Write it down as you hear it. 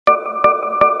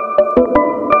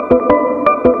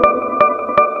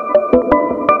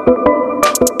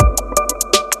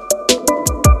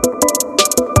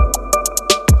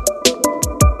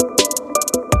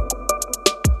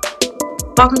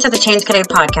to the Change Today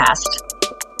podcast.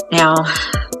 Now,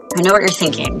 I know what you're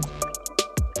thinking.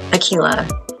 Akilah,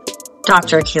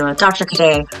 Dr.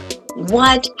 Cadet,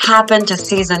 what happened to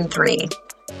season 3?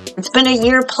 It's been a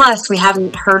year plus we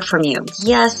haven't heard from you.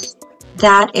 Yes,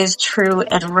 that is true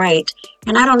and right.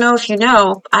 And I don't know if you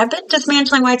know, I've been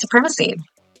dismantling white supremacy.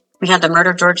 We had the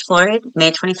murder of George Floyd, May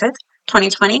 25th,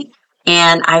 2020,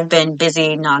 and I've been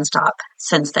busy nonstop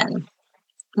since then.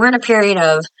 We're in a period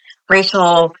of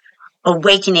racial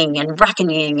awakening and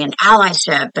reckoning and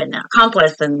allyship and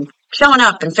accomplice and showing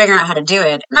up and figuring out how to do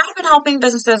it. And I've been helping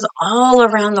businesses all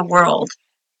around the world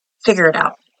figure it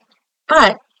out.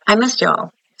 But I missed y'all.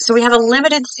 So we have a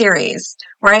limited series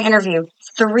where I interview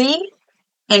 3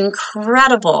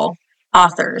 incredible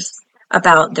authors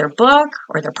about their book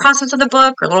or their process of the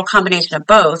book or a little combination of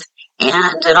both.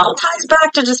 And it all ties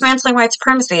back to dismantling white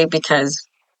supremacy because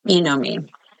you know me.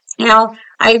 Now,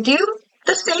 I do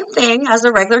the same thing as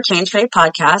a regular Change Today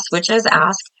podcast, which is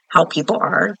ask how people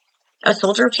are a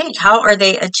soldier of change. How are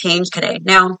they a change today?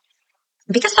 Now,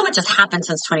 because so much has happened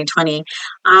since 2020,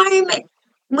 I'm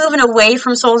moving away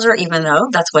from soldier, even though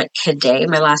that's what Cadet,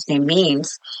 my last name,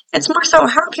 means. It's more so,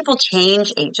 how are people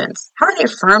change agents? How are they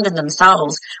affirmed in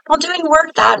themselves while doing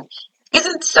work that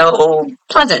isn't so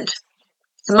pleasant?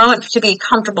 It's a moment to be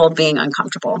comfortable being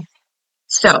uncomfortable.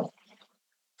 So,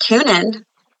 tune in.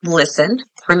 Listen,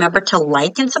 remember to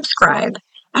like and subscribe,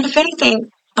 and if anything,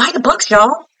 buy the books,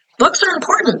 y'all. Books are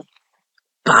important.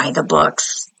 Buy the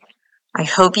books. I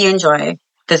hope you enjoy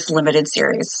this limited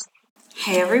series.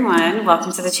 Hey everyone,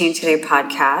 welcome to the Change Today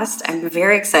podcast. I'm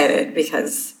very excited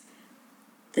because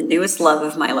the newest love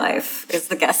of my life is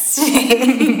the guest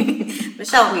today.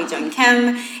 Michelle Mi Jung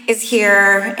Kim is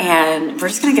here, and we're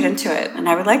just going to get into it. And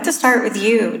I would like to start with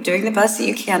you doing the best that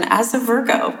you can as a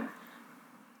Virgo.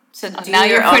 So now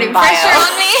you're putting pressure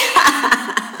on me.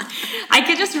 I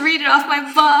could just read it off my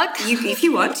book. If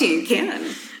you want to, you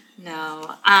can.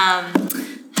 No.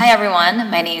 Hi,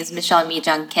 everyone. My name is Michelle Mi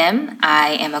Jung Kim.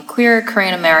 I am a queer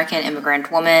Korean American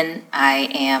immigrant woman. I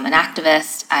am an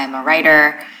activist. I am a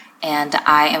writer. And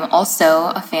I am also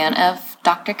a fan of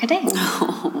Dr. Cadet.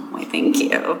 Oh, thank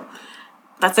you.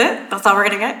 That's it? That's all we're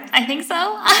going to get? I think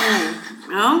so.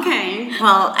 Okay.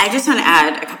 Well, I just want to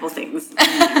add a couple things in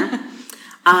there.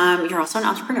 You're also an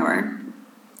entrepreneur.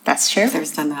 That's true.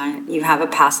 There's done that. You have a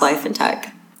past life in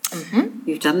tech. Mm-hmm.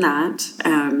 You've done that.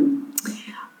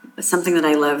 Something that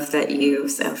I love that you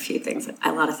say,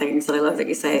 a lot of things that I love that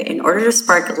you say, in order to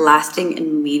spark lasting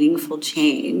and meaningful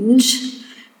change,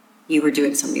 you were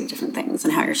doing so many different things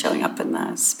and how you're showing up in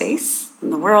the space,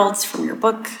 in the world, from your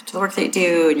book to the work that you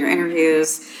do and your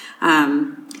interviews.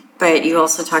 But you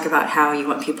also talk about how you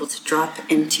want people to drop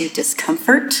into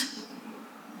discomfort.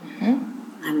 Mm-hmm.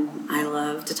 And I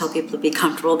love to tell people to be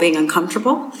comfortable being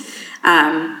uncomfortable.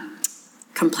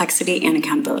 Complexity and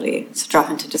accountability. So drop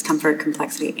into discomfort,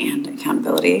 complexity, and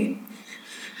accountability,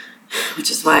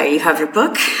 which is why you have your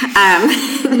book.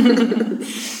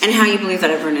 And how you believe that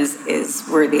everyone is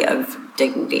worthy of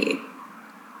dignity,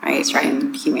 right? That's right.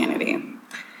 And humanity.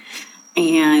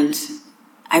 And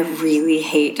I really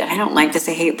hate, I don't like to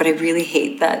say hate, but I really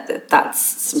hate that that's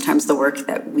sometimes the work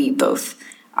that we both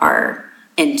are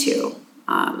into.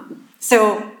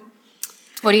 So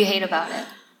what do you hate about it?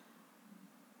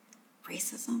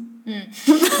 Racism.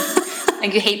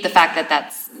 Like you hate the fact that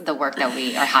that's the work that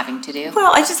we are having to do?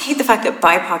 Well, I just hate the fact that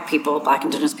BIPOC people, Black,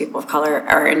 Indigenous people of color,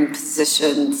 are in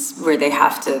positions where they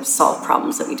have to solve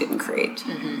problems that we didn't create.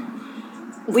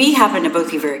 Mm-hmm. We happen to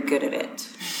both be very good at it.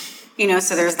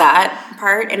 So there's that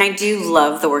part. And I do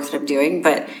love the work that I'm doing,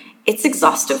 but it's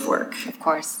exhaustive work. Of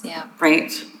course, yeah.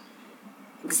 Right?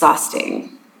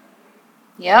 Exhausting.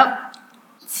 Yep.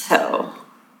 So,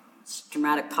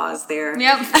 dramatic pause there.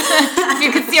 Yep.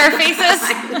 You can see our faces.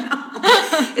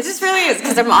 It just really is,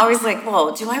 because I'm always like,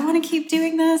 well, do I want to keep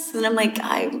doing this? And I'm like,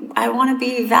 I want to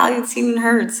be valued, seen, and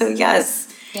heard, so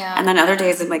yes. Yeah. And then other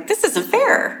days I'm like, this isn't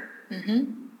fair.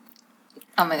 Mm-hmm.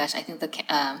 Oh my gosh, I think the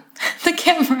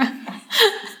camera,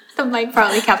 the mic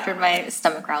probably captured my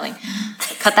stomach growling.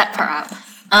 So cut that part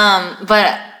out.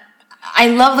 But I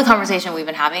love the conversation we've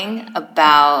been having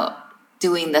about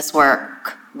doing this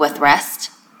work with rest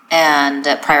and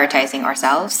prioritizing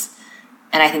ourselves.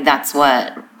 And I think that's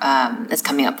what is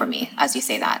coming up for me as you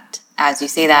say that.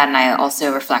 And I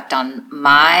also reflect on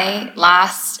my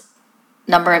last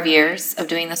number of years of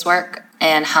doing this work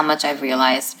and how much I've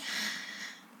realized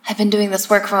I've been doing this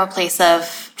work from a place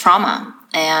of trauma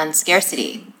and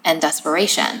scarcity and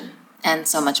desperation and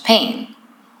so much pain.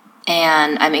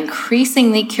 And I'm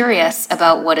increasingly curious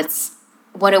about what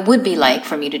it would be like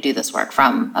for me to do this work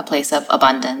from a place of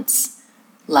abundance,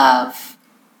 love,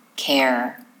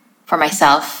 care, for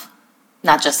myself,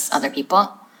 not just other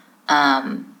people.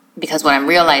 Because what I'm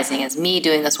realizing is me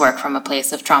doing this work from a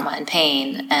place of trauma and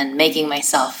pain and making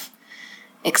myself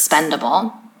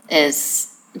expendable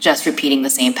is just repeating the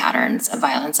same patterns of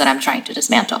violence that I'm trying to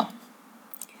dismantle.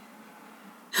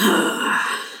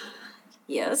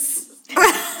 Yes.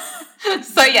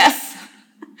 So yes,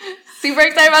 super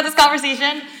excited about this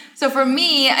conversation. So for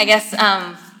me, I guess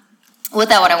with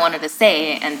that, what I wanted to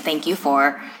say, and thank you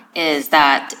for, is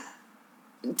that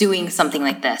doing something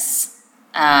like this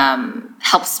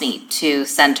helps me to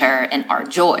center in our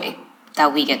joy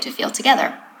that we get to feel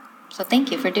together. So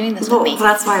thank you for doing this with me. Well,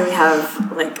 that's why we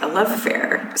have like a love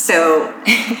affair. So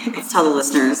let's tell the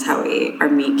listeners how we are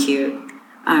meet cute.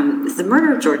 The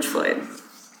murder of George Floyd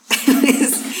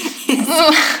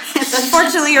it's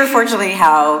unfortunately or fortunately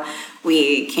how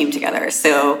we came together.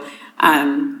 So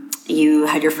you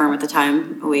had your firm at the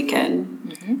time,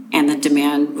 Awaken, and the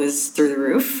demand was through the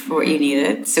roof for what you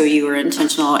needed. So you were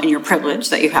intentional in your privilege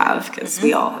that you have, because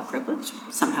we all have privilege.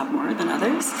 Some have more than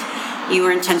others. You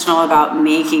were intentional about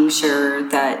making sure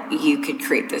that you could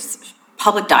create this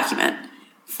public document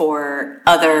for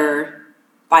other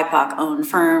BIPOC-owned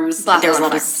firms. There's a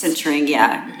lot of centering,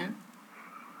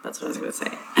 that's what I was going to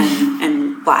say.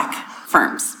 And Black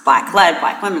firms, Black-led,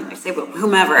 Black women, like say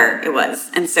whomever it was.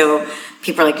 And so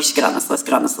people are like, you should get on this list,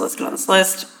 get on this list, get on this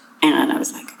list. And I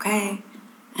was like, okay.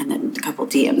 And then a couple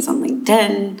DMs on LinkedIn.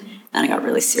 Then I got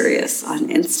really serious on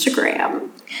Instagram.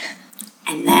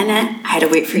 And then I had to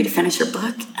wait for you to finish your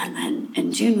book. And then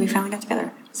in June, we finally got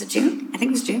together. Was it June? I think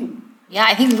it was June. Yeah,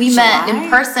 I think we met in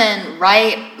person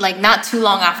not too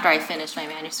long after I finished my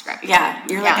manuscript. Yeah,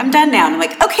 you're like, I'm done now. And I'm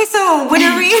like, okay, so when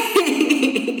are we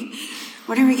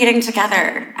getting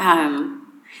together?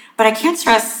 But I can't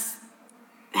stress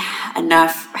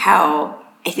enough how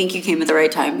I think you came at the right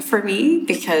time for me,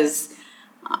 because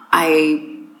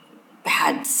I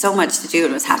had so much to do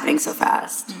and it was happening so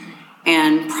fast.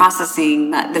 And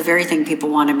processing that the very thing people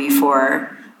wanted me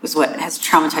for was what has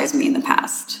traumatized me in the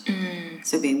past.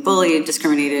 So being bullied,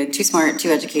 discriminated, too smart, too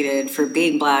educated for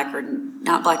being Black or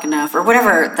not Black enough or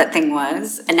whatever that thing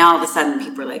was. And now all of a sudden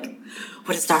people are like,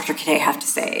 what does Dr. Cadet have to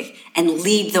say? And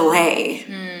lead the way.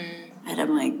 And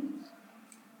I'm like,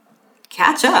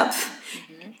 catch up.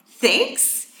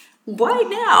 Thanks. Why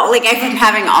now? Like I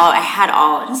had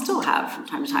and still have from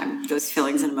time to time those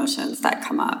feelings and emotions that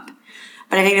come up.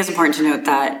 But I think it's important to note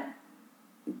that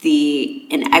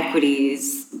the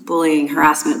inequities, bullying,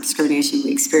 harassment, discrimination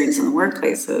we experience in the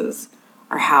workplaces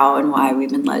are how and why we've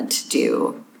been led to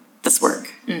do this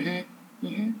work.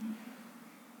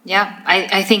 Yeah,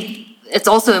 I think it's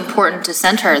also important to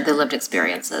center the lived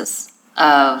experiences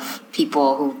of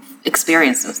people who've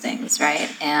experienced those things, right?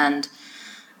 And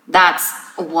that's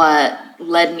what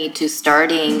led me to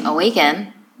starting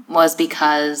Awaken, was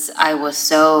because I was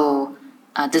so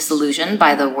disillusioned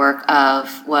by the work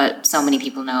of what so many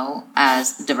people know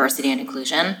as diversity and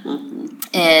inclusion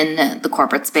in the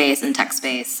corporate space and tech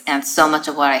space. And so much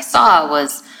of what I saw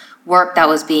was work that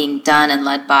was being done and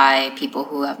led by people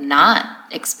who have not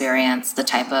experienced the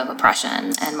type of oppression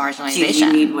and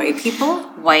marginalization. Do you mean white people?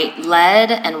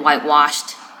 White-led and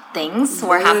whitewashed things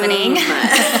were happening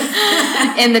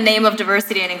in the name of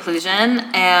diversity and inclusion.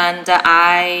 And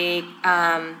I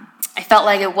felt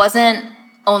like it wasn't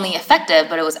only effective,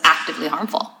 but it was actively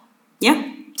harmful.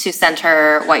 Yeah. To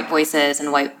center white voices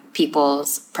and white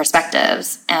people's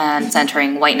perspectives and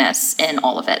centering whiteness in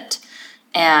all of it.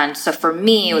 And so for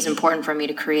me, it was important for me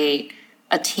to create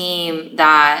a team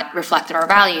that reflected our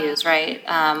values, right?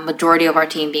 Majority of our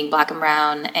team being Black and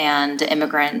brown and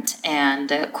immigrant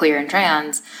and queer and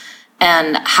trans,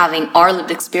 and having our lived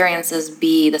experiences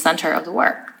be the center of the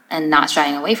work and not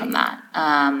shying away from that.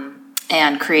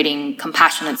 And creating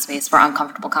compassionate space for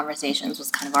uncomfortable conversations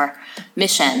was kind of our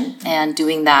mission, and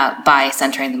doing that by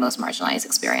centering the most marginalized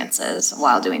experiences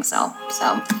while doing so.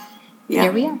 So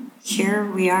here we are. Here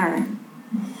we are.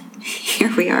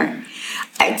 Here we are.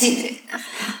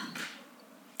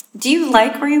 Do you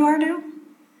like where you are now?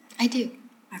 I do.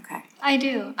 Okay. I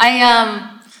do.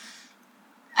 I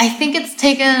think it's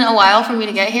taken a while for me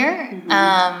to get here.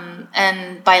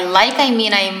 And by like, I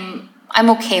mean I'm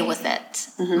okay with it.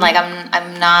 Like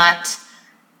I'm not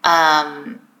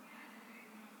in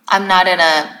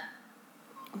a,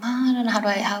 I don't know,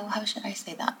 how should I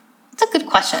say that? It's a good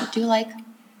question. Do you like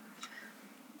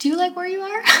where you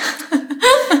are?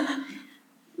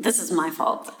 This is my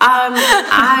fault.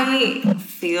 I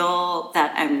feel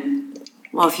that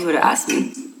if you would have asked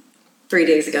me 3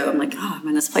 days ago, I'm like, I'm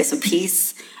in this place of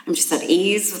peace. I'm just at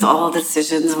ease with all the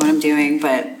decisions and what I'm doing,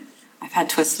 but I've had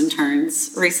twists and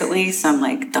turns recently, so I'm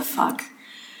like, the fuck?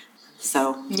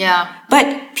 So, Yeah.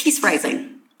 but peace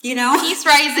rising, you know? Peace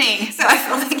rising. So I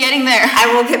feel like Getting there.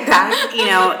 I will get back, you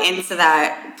know, into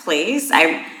that place.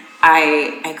 I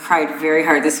cried very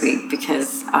hard this week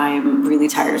because I'm really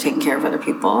tired of taking care of other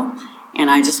people, and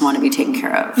I just want to be taken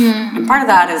care of. And part of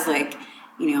that is like,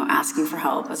 you know, asking for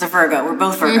help. As a Virgo, we're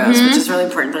both Virgos, which is really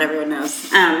important that everyone knows.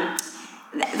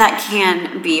 That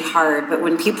can be hard, but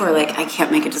when people are like, I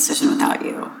can't make a decision without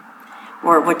you,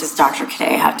 or what does Dr.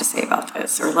 Cadet have to say about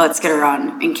this, or let's get her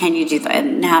on, and can you do that,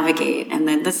 and navigate, and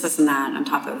then this and that on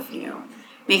top of, you know,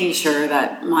 making sure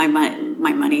that my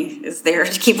money is there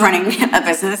to keep running a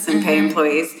business and pay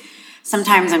employees.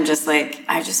 Sometimes I'm just like,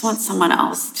 I just want someone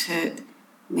else to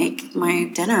make my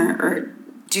dinner or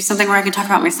do something where I can talk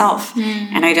about myself,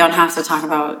 and I don't have to talk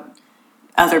about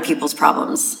other people's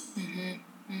problems.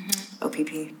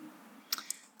 OPP.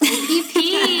 OPP.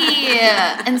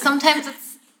 And sometimes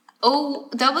it's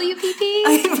OWPP.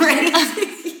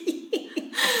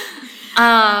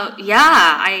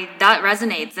 Yeah, that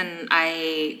resonates, and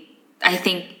I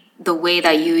think the way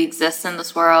that you exist in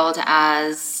this world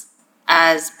as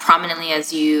prominently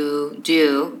as you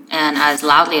do and as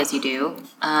loudly as you do,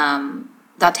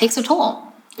 that takes a toll.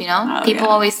 You know, people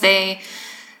always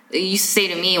used to say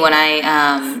to me when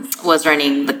I was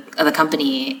running the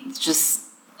company, just,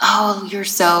 oh, you're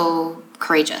so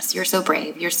courageous, you're so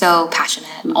brave, you're so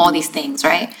passionate, all these things,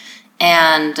 right?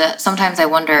 And sometimes I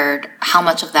wondered how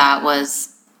much of that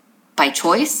was by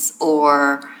choice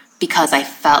or because I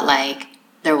felt like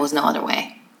there was no other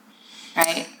way,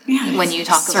 right? Yeah, when you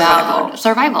talk survival. about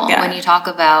survival, when you talk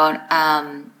about,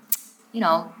 you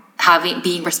know,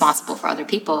 being responsible for other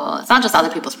people, it's not just other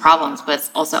people's problems, but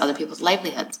it's also other people's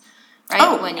livelihoods,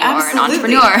 right? When you are an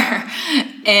entrepreneur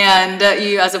and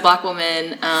you as a Black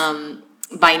woman,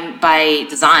 by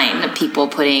design, people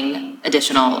putting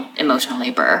additional emotional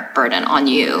labor burden on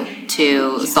you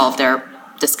to solve their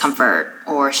discomfort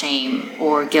or shame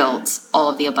or guilt, all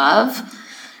of the above.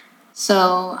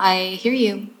 So I hear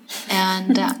you,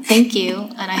 and thank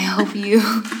you, and I hope you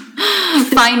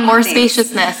find more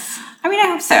spaciousness. I mean, I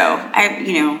hope so.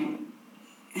 You know,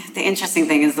 the interesting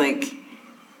thing is like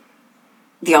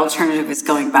the alternative is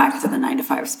going back to the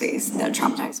 9-to-5 space that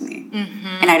traumatized me,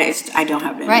 and I don't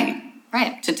have it in me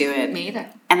to do it. Me either.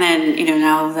 And then, you know,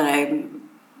 now that I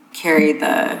carry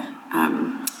the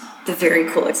very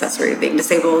cool accessory of being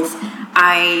disabled,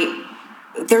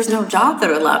 there's no job that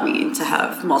would allow me to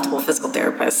have multiple physical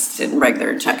therapists and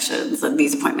regular injections and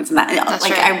these appointments and that. That's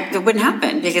right. It wouldn't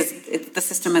happen because the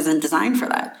system isn't designed for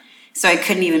that. So I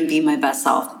couldn't even be my best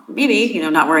self. Maybe, you know,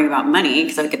 not worrying about money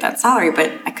because I would get that salary,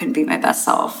 but I couldn't be my best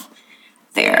self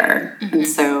there. And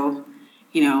so,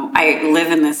 you know, I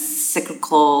live in this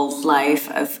cyclical life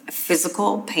of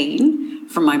physical pain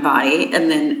from my body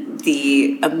and then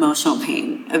the emotional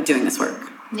pain of doing this work.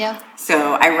 Yeah.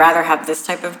 So I'd rather have this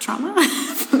type of trauma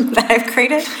that I've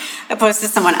created opposed to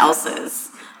someone else's,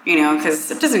 you know,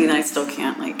 because it doesn't mean that I still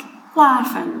can't like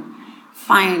laugh and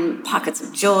find pockets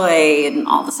of joy and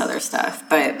all this other stuff,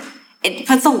 but it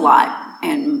puts a lot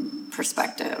in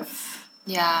perspective.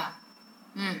 Yeah.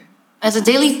 As a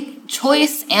daily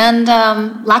choice and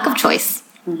lack of choice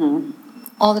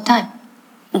all the time.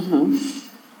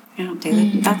 Yeah,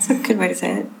 daily. That's a good way to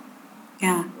say it.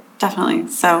 Yeah, definitely.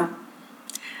 So,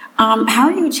 how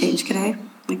are you a change today?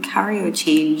 Like, how are you a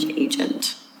change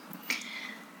agent?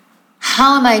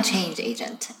 How am I a change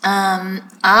agent?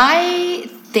 I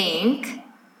think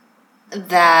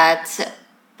that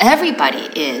everybody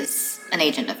is an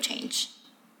agent of change.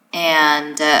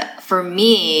 And for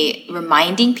me,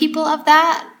 reminding people of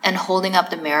that and holding up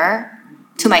the mirror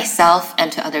to myself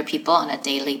and to other people on a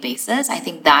daily basis, I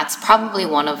think that's probably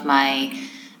one of my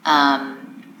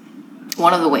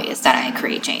one of the ways that I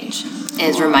create change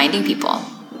is reminding people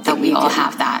that we all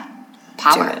have that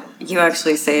power. You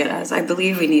actually say it as, I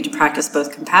believe we need to practice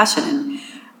both compassion and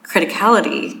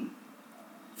criticality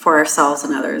for ourselves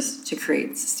and others to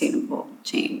create sustainable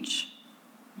change.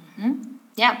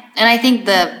 Yeah, and I think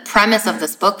the premise of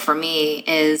this book for me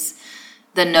is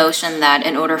the notion that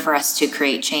in order for us to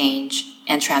create change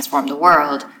and transform the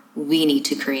world, we need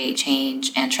to create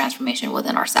change and transformation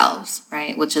within ourselves,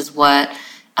 right? Which is what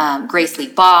Grace Lee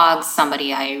Boggs,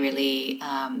 somebody I really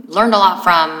learned a lot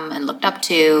from and looked up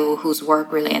to, whose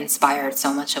work really inspired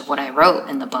so much of what I wrote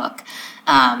in the book,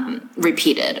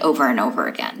 repeated over and over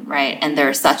again, right? And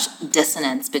there's such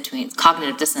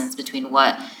cognitive dissonance between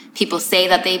what people say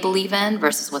that they believe in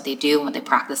versus what they do and what they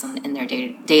practice in their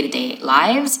day-to-day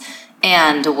lives,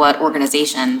 and what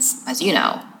organizations, as you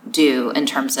know, do in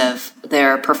terms of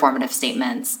their performative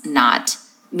statements not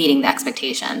meeting the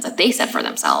expectations that they set for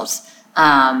themselves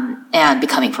and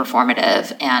becoming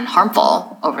performative and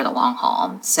harmful over the long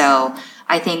haul. So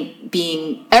I think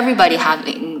everybody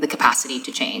having the capacity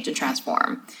to change and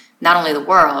transform, not only the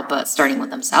world, but starting with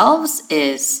themselves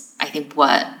is, I think,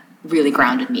 what really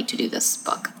grounded me to do this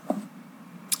book.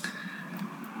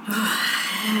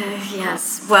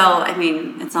 Yes. Well, I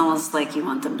mean, it's almost like you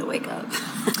want them to wake up.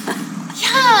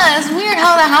 Yeah, it's weird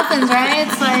how that happens, right?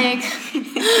 It's like,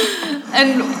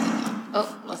 and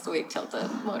let's wait till the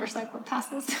motorcycle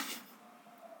passes.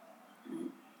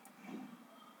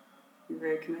 You're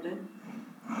very committed.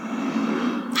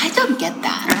 I don't get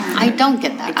that. I don't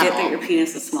get that. I get that your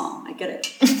penis is small. I get it.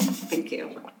 Thank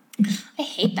you. I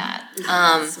hate that.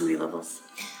 So many levels.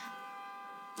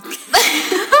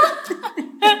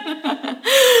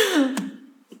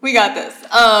 We got this.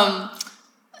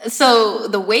 So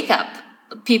the wake up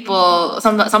people.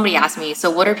 Somebody asked me, so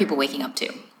what are people waking up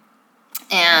to?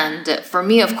 And for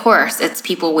me, of course, it's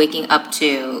people waking up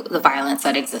to the violence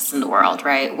that exists in the world,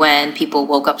 right? When people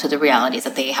woke up to the realities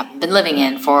that they have been living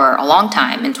in for a long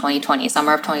time in 2020,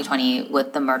 summer of 2020,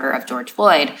 with the murder of George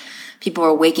Floyd, people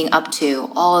were waking up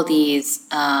to all of these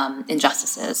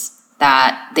injustices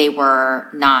that they were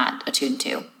not attuned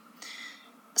to.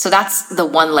 So that's the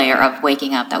one layer of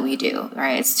waking up that we do,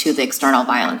 right? It's to the external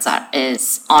violence that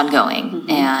is ongoing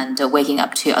and waking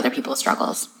up to other people's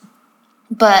struggles.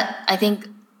 But I think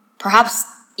perhaps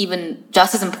even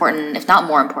just as important, if not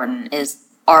more important, is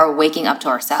our waking up to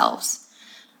ourselves,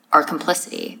 our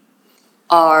complicity,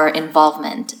 our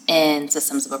involvement in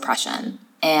systems of oppression,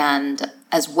 and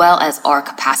as well as our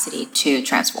capacity to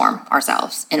transform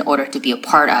ourselves in order to be a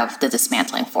part of the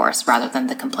dismantling force rather than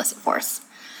the complicit force.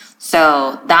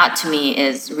 So that to me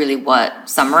is really what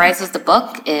summarizes the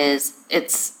book.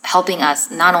 It's helping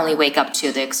us not only wake up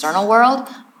to the external world,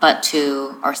 but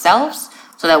to ourselves,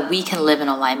 so that we can live in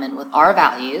alignment with our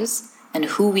values and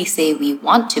who we say we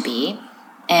want to be,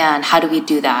 and how do we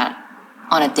do that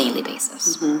on a daily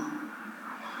basis.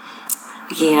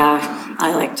 Yeah,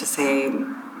 I like to say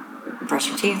brush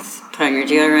your teeth, put on your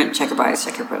deodorant, check your bias,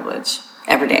 check your privilege.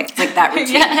 Every day. Like that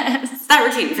routine. Yes. That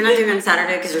routine. If you're not doing it on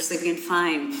Saturday because you're sleeping,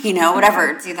 fine. You know,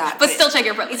 whatever. Do that. But still check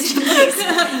your privilege.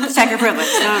 Please. Check your privilege.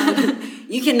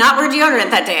 You cannot wear deodorant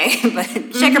that day, but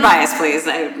check your bias, please.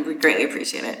 I would greatly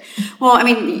appreciate it. Well, I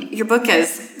mean, your book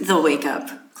is the wake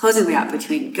up, closing the gap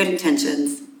between good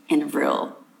intentions and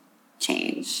real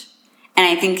change. And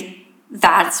I think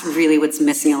that's really what's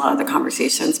missing in a lot of the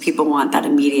conversations. People want that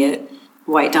immediate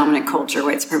white dominant culture,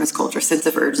 white supremacist culture, sense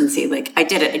of urgency. Like, I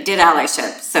did it. I did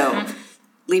allyship. So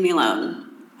leave me alone.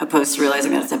 Opposed to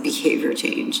realizing that it's a behavior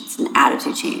change. It's an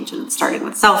attitude change. And it's starting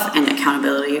with self and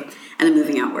accountability and then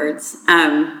moving outwards.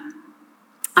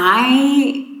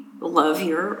 I love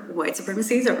your white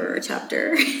supremacy is over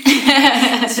chapter.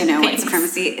 As you know, white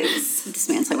supremacy is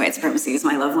dismantling white supremacy is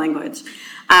my love language.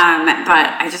 But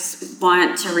I just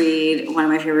want to read one of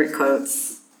my favorite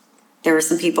quotes. There were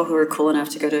some people who were cool enough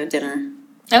to go to a dinner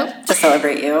to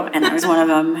celebrate you, and I was one of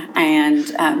them.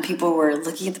 And people were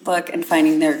looking at the book and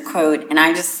finding their quote, and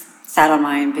I just sat on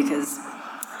mine because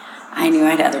I knew I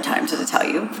had other time to tell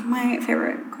you my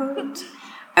favorite quote.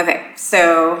 Okay,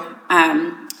 so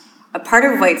a part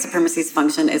of white supremacy's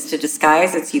function is to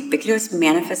disguise its ubiquitous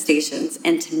manifestations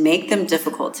and to make them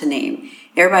difficult to name,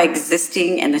 thereby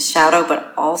existing in the shadow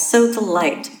but also the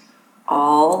light,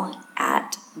 all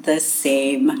at the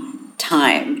same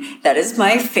time. That is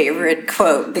my favorite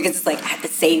quote because it's like at the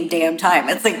same damn time.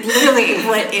 It's like literally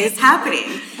what is happening.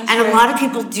 That's and right. A lot of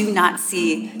people do not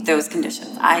see those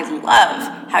conditions. I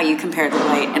love how you compare the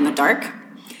light and the dark,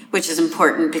 which is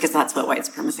important because that's what white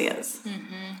supremacy is.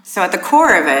 So at the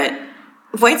core of it,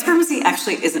 white supremacy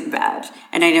actually isn't bad.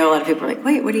 And I know a lot of people are like,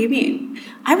 wait, what do you mean?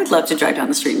 I would love to drive down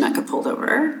the street and not get pulled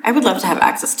over. I would love to have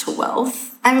access to wealth.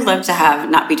 I would love to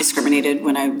not be discriminated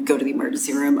when I go to the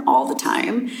emergency room all the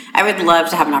time. I would love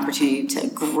to have an opportunity to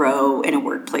grow in a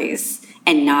workplace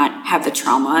and not have the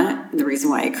trauma and the reason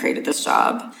why I created this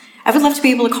job. I would love to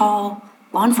be able to call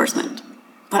law enforcement,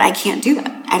 but I can't do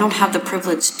that. I don't have the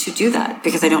privilege to do that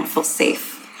because I don't feel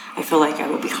safe. I feel like I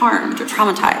will be harmed or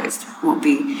traumatized, won't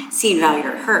be seen, valued,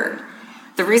 or heard.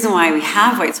 The reason why we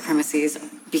have white supremacy is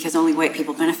because only white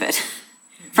people benefit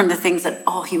from the things that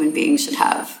all human beings should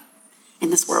have in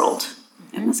this world,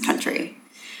 in this country.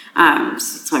 So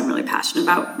that's why I'm really passionate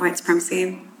about white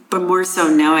supremacy, but more so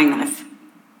knowing that if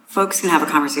folks can have a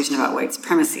conversation about white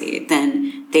supremacy,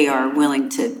 then they are willing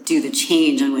to do the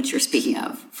change on which you're speaking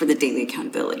of for the daily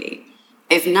accountability.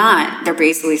 If not, they're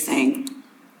basically saying,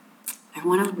 I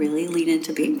want to really lean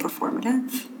into being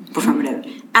performative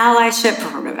allyship,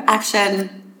 performative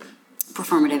action,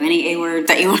 performative any A word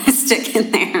that you want to stick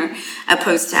in there,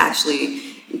 opposed to actually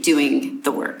doing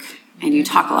the work, and you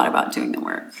talk a lot about doing the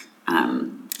work.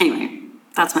 Anyway,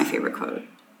 that's my favorite quote.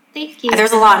 Thank you.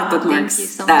 There's a lot of bookmarks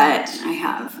so that I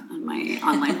have on my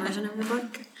online version of the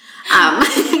book.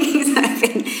 I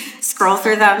can scroll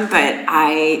through them, but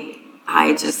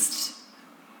I just,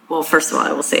 well, first of all,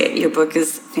 I will say it. Your book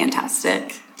is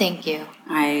fantastic. Thank you.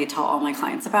 I tell all my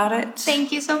clients about it.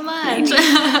 Thank you so They much.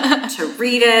 need to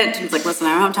read it. It's like, listen,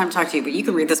 I don't have time to talk to you, but you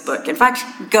can read this book. In fact,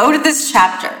 go to this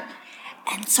chapter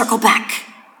and circle back.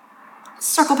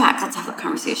 Circle back. Let's have that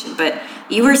conversation. But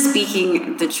you are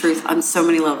speaking the truth on so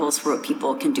many levels for what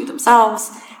people can do themselves,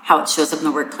 how it shows up in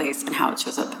the workplace, and how it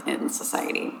shows up in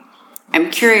society. I'm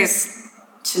curious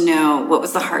to know what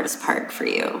was the hardest part for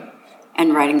you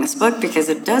in writing this book, because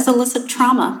it does elicit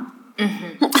trauma.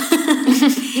 Mm-hmm.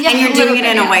 And you're doing it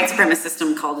in a white supremacist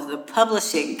system called the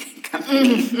publishing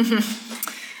company.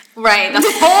 Right, that's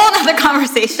a whole other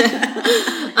conversation.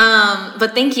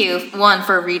 But thank you, one,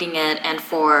 for reading it and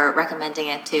for recommending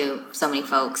it to so many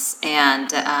folks. And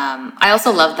I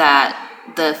also love that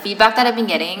the feedback that I've been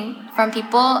getting from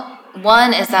people,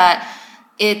 one is that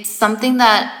it's something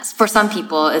that for some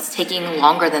people is taking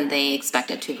longer than they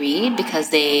expected to read, because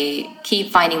they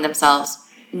keep finding themselves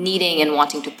needing and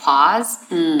wanting to pause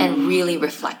and really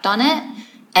reflect on it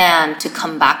and to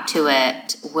come back to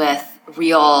it with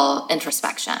real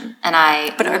introspection. And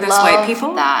But are those love white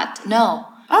people? that. No.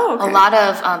 Oh, okay. A lot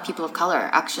of people of color,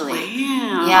 actually.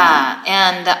 Wow. Yeah,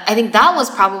 and I think that was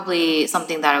probably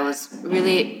something that I was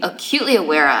really acutely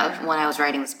aware of when I was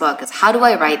writing this book, is how do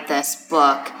I write this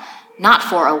book not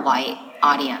for a white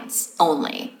audience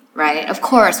only, right? Of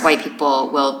course, white people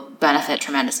will benefit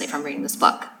tremendously from reading this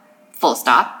book, full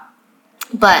stop.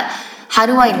 But how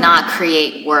do I not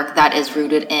create work that is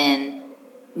rooted in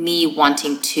me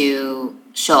wanting to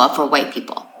show up for white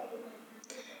people?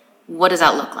 What does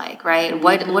that look like, right?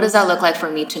 What does that look like for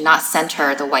me to not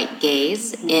center the white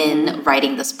gaze in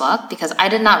writing this book? Because I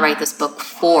did not write this book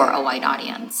for a white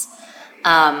audience.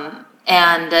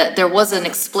 And there was an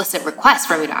explicit request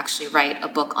for me to actually write a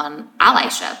book on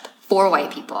allyship for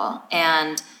white people.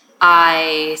 And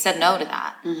I said no to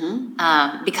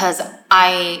that. Because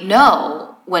I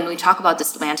know when we talk about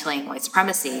dismantling white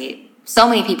supremacy, so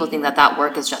many people think that that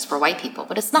work is just for white people,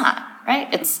 but it's not,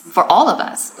 right? It's for all of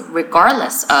us,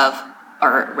 regardless of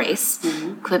our race,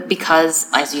 because,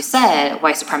 as you said,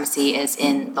 white supremacy is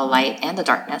in the light and the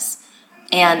darkness,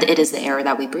 and it is the air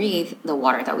that we breathe, the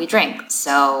water that we drink.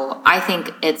 So I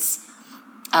think it's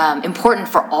important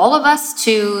for all of us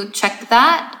to check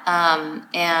that,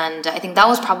 and I think that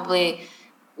was probably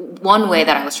one way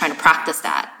that I was trying to practice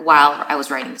that while I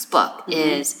was writing this book,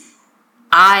 is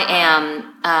I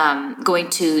am going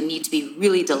to need to be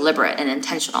really deliberate and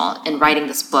intentional in writing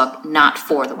this book, not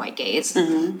for the white gaze.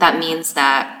 That means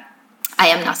that I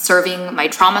am not serving my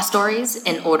trauma stories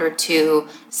in order to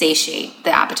satiate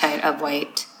the appetite of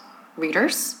white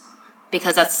readers,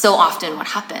 because that's so often what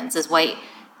happens is the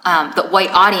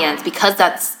white audience, because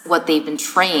that's what they've been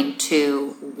trained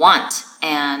to want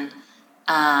and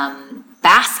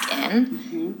bask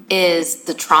in, is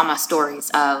the trauma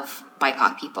stories of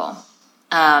BIPOC people.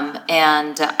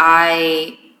 And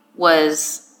I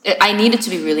needed to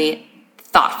be really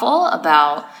thoughtful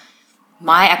about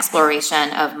my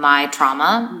exploration of my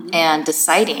trauma and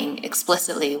deciding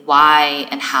explicitly why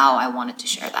and how I wanted to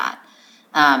share that.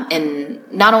 And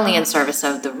not only in service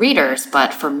of the readers,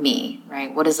 but for me,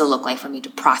 right? What does it look like for me to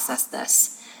process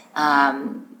this?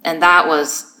 And that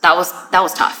was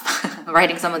tough,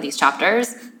 writing some of these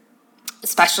chapters,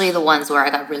 especially the ones where I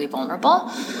got really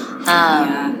vulnerable.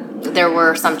 There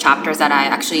were some chapters that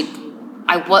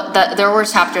there were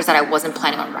chapters that I wasn't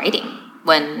planning on writing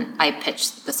when I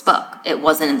pitched this book. It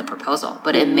wasn't in the proposal,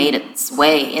 but it made its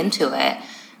way into it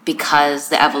because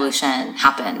the evolution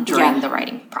happened during the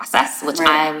writing process, which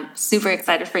I'm super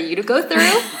excited for you to go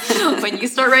through when you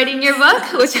start writing your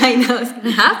book, which I know is going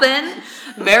to happen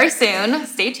very soon.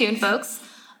 Stay tuned, folks.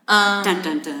 Dun,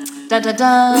 dun, dun. Dun, dun,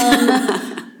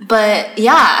 dun. But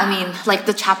yeah, I mean, like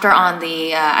the chapter on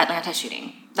the Atlanta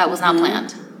shooting, that was not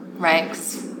planned, right?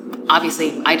 'Cause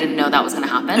obviously, I didn't know that was going to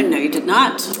happen. No, you did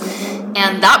not.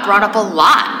 And that brought up a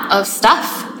lot of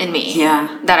stuff in me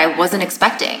that I wasn't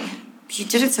expecting. You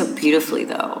did it so beautifully,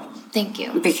 though. Thank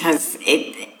you. Because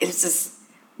it's this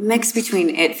mix between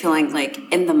it feeling like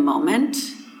in the moment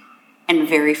and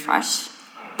very fresh,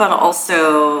 but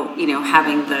also,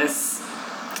 having this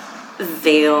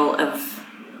veil of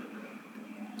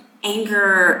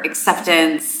anger,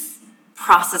 acceptance,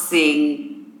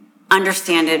 processing,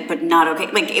 understand it, but not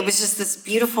okay. Like, it was just this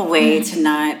beautiful way to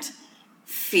not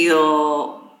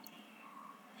feel,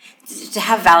 to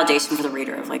have validation for the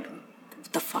reader of like,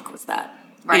 what the fuck was that?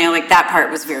 Right. You know, like that part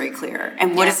was very clear.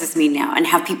 And what Yeah. does this mean now? And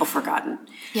have people forgotten?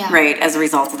 Yeah. Right, as a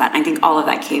result of that. And I think all of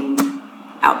that came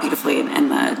out beautifully in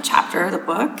the chapter, the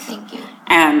book. Thank you.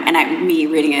 And me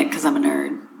reading it, because I'm a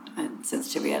nerd, a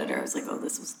sensitivity editor, I was like, oh,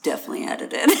 this was definitely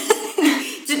edited.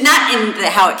 Just not in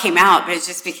how it came out, but it's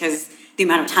just because the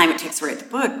amount of time it takes to write the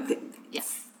book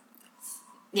Yes.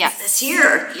 Yes. this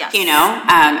year, Yes. you know?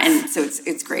 And so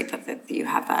it's great that you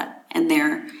have that in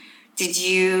there. Did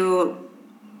you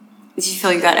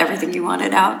feel you got everything you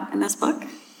wanted out in this book?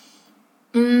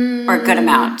 Or a good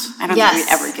amount? I don't Yes. think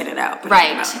we'd ever get it out. But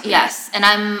Right. Yes. And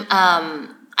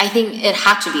I think it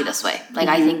had to be this way. Like,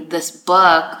 I think this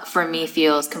book for me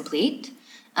feels complete.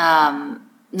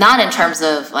 Not in terms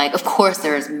of like, of course,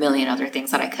 there's a million other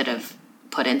things that I could have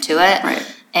put into it. Right.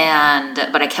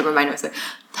 But I kept reminding myself,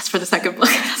 that's for the second book.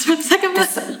 That's for the second book.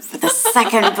 For the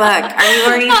second book. Are you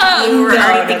already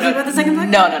already thinking about the second book?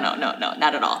 No,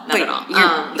 not at all. Not Wait, at all.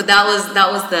 you're- But that was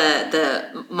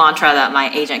the mantra that my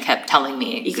agent kept telling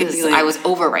me You could because be like- I was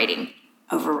overwriting.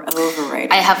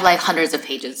 Overrated. I have like hundreds of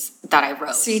pages that I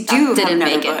wrote. So you that do have didn't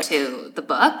another make book. it to the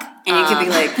book. And you could be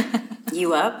like,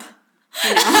 you up?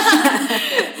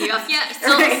 you up yet?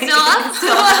 Still up?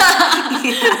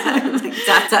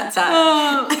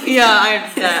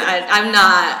 I'm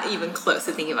not even close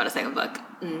to thinking about a second book.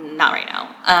 Not right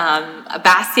now.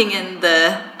 Basking in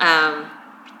the.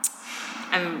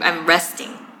 I'm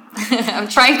resting. I'm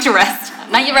trying to rest.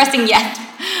 I'm not yet resting yet.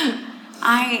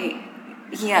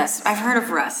 Yes, I've heard of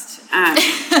rest.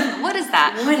 What is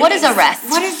that? What is a rest?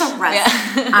 What is a rest?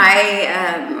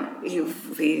 Yeah.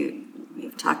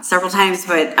 We've talked several times,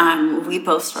 but we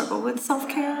both struggle with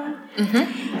self-care.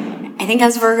 Mm-hmm. I think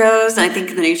as Virgos, and I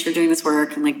think the nature of doing this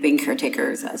work and like being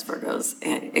caretakers as Virgos,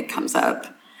 it comes up.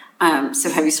 So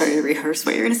have you started to rehearse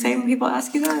what you're going to say when people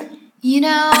ask you that? You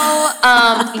know,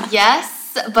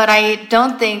 yes, but I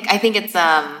think it's,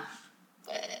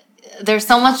 there's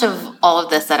so much of all of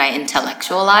this that I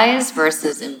intellectualize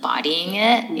versus embodying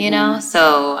it, you know?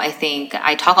 So I think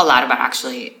I talk a lot about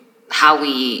actually how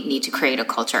we need to create a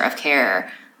culture of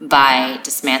care by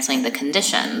dismantling the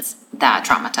conditions that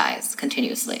traumatize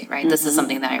continuously, right? This is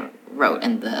something that I wrote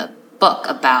in the book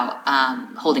about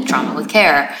holding trauma with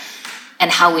care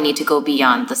and how we need to go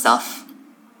beyond the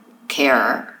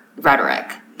self-care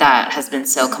rhetoric that has been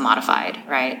so commodified,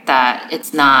 right? That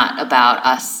it's not about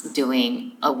us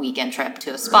doing a weekend trip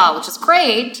to a spa, which is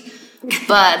great,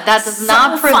 but that does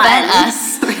not prevent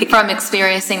us from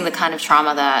experiencing the kind of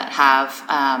trauma that have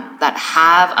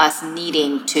us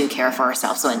needing to care for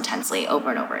ourselves so intensely over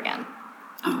and over again.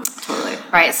 Oh, totally.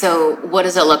 Right. So what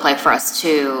does it look like for us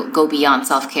to go beyond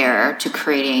self-care to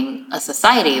creating a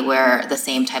society where the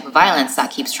same type of violence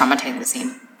that keeps traumatizing the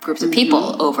same groups of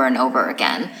people over and over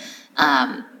again,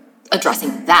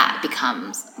 addressing that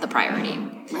becomes the priority.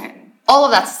 Right. All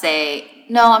of that to say,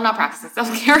 no, I'm not practicing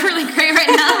self-care really great right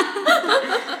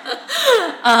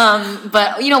now.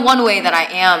 But, you know, one way that I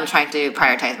am trying to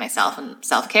prioritize myself and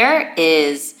self-care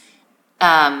is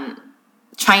trying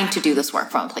to do this work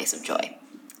from a place of joy.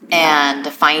 And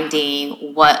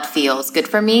finding what feels good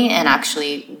for me and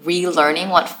actually relearning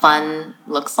what fun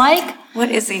looks like.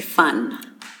 What is a fun?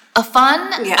 A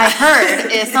fun, I heard,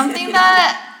 is something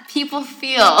that people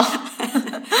feel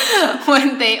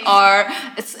when they are,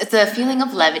 it's a feeling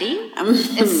of levity,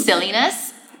 it's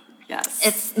silliness. Yes.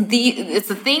 It's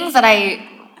the things that I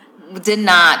did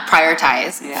not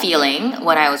prioritize feeling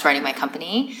when I was running my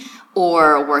company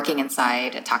or working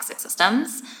inside toxic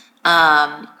systems.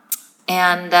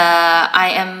 And I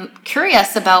am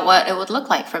curious about what it would look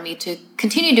like for me to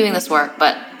continue doing this work,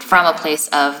 but from a place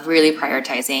of really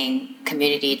prioritizing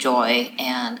community, joy,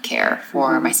 and care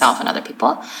for myself and other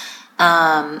people.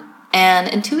 And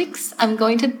in 2 weeks, I'm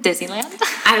going to Disneyland.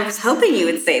 I was hoping you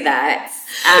would say that.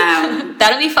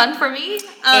 That'll be fun for me.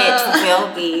 It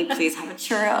will be. Please have a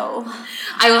churro.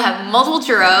 I will have multiple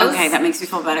churros. Okay, that makes me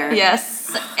feel better.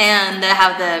 Yes. And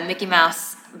have the Mickey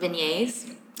Mouse beignets.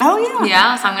 Oh, yeah.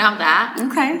 Yeah, so I'm going to have that.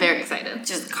 Okay. I'm very excited.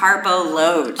 Just carbo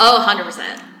load. Oh,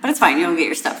 100%. But it's fine. You'll get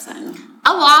your steps in.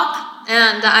 I'll walk,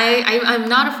 and I'm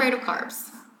not afraid of carbs.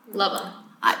 Love them.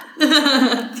 I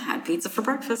had pizza for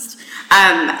breakfast.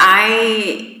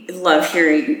 I love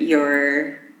hearing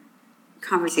your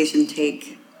conversation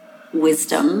take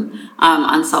wisdom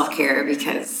on self-care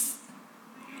because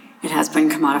it has been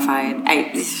commodified.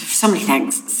 So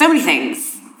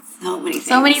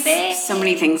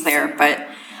many things there, but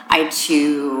I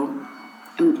too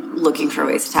am looking for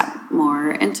ways to tap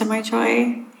more into my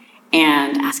joy,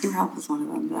 and asking for help is one of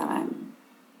them that I'm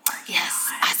Yes,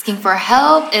 asking for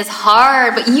help is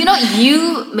hard, but you know,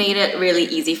 you made it really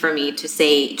easy for me to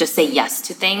just say yes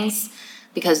to things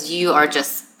because you are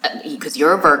just because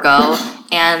you're a Virgo,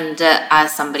 and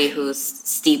as somebody who's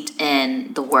steeped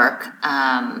in the work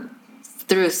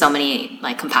through so many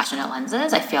like compassionate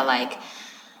lenses, I feel like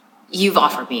you've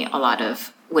offered me a lot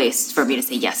of ways for me to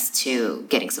say yes to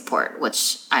getting support,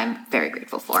 which I'm very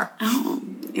grateful for. Oh,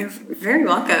 you're very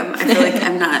welcome. I feel like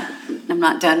I'm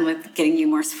not done with getting you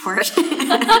more support.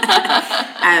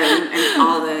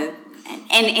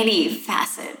 In any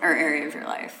facet or area of your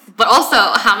life. But also,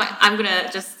 I'm gonna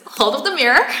just hold up the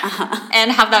mirror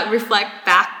and have that reflect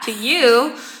back to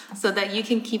you, so that you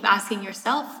can keep asking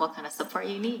yourself what kind of support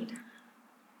you need.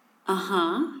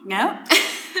 Yep.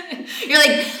 You're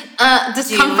like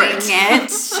discomfort. Doing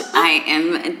it. I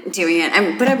am doing it.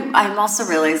 I'm also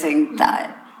realizing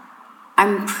that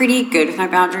I'm pretty good with my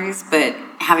boundaries, but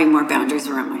having more boundaries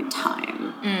around my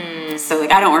time. So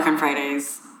like I don't work on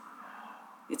Fridays.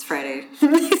 It's Friday.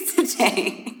 It's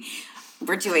today.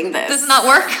 We're doing this. Does it not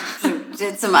work?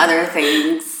 Did some other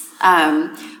things.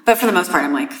 But for the most part,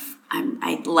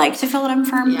 I like to feel that I'm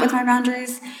firm with my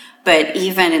boundaries. But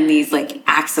even in these like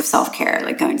acts of self-care,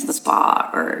 like going to the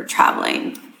spa or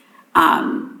traveling,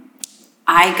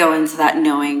 I go into that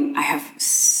knowing I have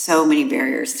so many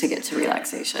barriers to get to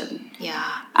relaxation.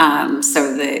 Yeah.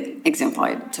 So the example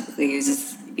I typically use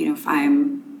is, if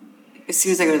as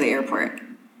soon as I go to the airport,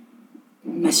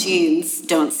 machines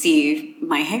don't see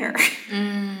my hair.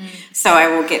 So I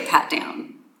will get pat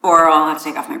down, or I'll have to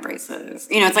take off my braces.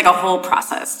 It's like a whole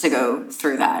process to go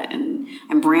through that. And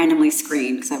I'm randomly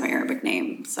screened because I have an Arabic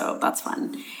name. So that's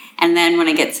fun. And then when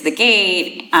I get to the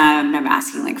gate, and I'm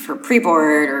asking like for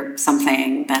pre-board or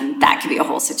something, then that could be a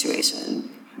whole situation.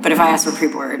 But if I ask for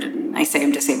pre-board and I say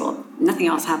I'm disabled, nothing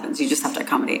else happens. You just have to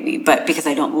accommodate me. But because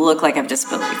I don't look like I have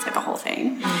disabilities, it's like a whole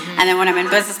thing. And then when I'm in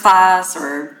business class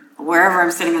or wherever I'm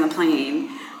sitting on the plane,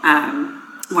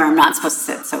 where I'm not supposed to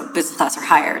sit, so business class or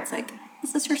higher, it's like,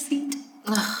 is this your seat?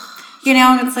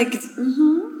 And it's like,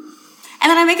 And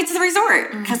then I make it to the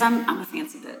resort, because I'm a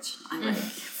fancy bitch. I'm like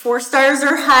 4 stars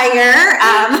or higher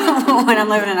when I'm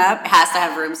living it up. It has to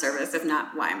have room service. If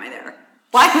not, why am I there?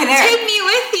 Why am I there? Take me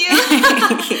with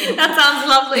you. That sounds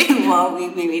lovely. Well, we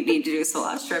maybe need to do a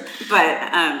Solas trip,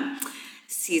 but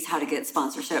sees how to get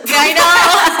sponsorship. Yeah, I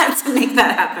know. To make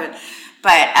that happen.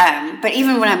 But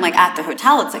even when I'm like at the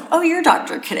hotel, it's like, oh, you're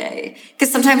Dr. Cadet.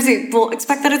 Because sometimes they will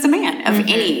expect that it's a man of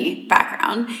any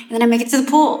background. And then I make it to the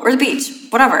pool or the beach,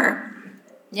 whatever.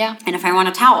 Yeah. And if I want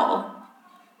a towel,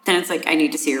 then it's like, I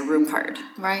need to see your room card.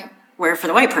 Right. Where for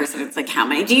the white person, it's like, how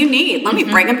many do you need? Let me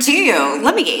bring them to you.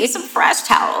 Let me get you some fresh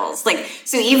towels. Like,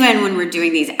 so even when we're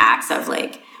doing these acts of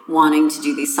like wanting to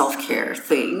do these self-care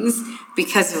things,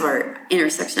 because of our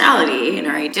intersectionality and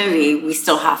our identity, we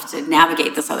still have to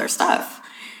navigate this other stuff.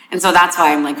 And so that's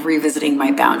why I'm like revisiting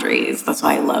my boundaries. That's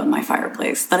why I love my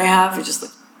fireplace that I have. I just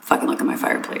like fucking look at my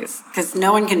fireplace, because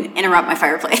no one can interrupt my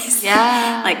fireplace.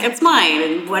 Yeah. Like, it's mine.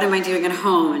 And what am I doing at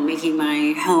home and making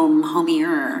my home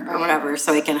homier or whatever,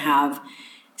 so I can have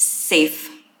safe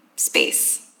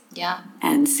space. Yeah.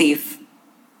 And safe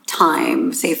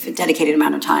dedicated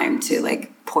amount of time to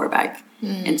like pour back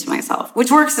into myself,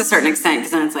 which works to a certain extent,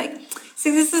 because then it's like,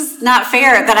 see, this is not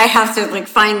fair that I have to like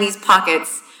find these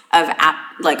pockets of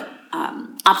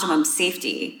optimum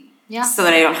safety, so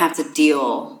that I don't have to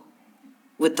deal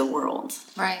with the world.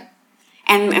 Right.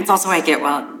 And it's also I get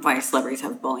why celebrities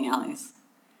have bowling alleys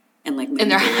and like in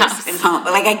their house. And home.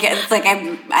 Like I get, it's like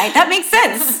that makes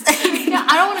sense. Yeah,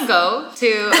 I don't want to go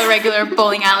to a regular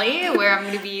bowling alley where I'm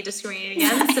going to be discriminated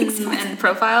against and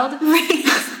profiled.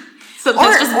 Right. So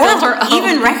let's just build our own.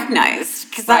 Even recognized,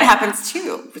 because that happens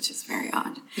too, which is very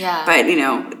odd. Yeah. But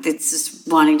it's just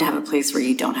wanting to have a place where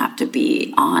you don't have to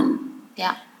be on.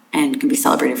 Yeah. And can be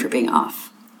celebrated for being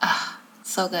off.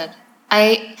 So good.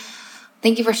 I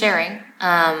thank you for sharing.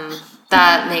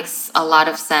 That makes a lot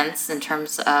of sense in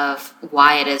terms of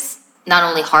why it is not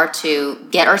only hard to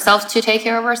get ourselves to take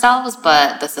care of ourselves,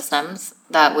 but the systems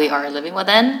that we are living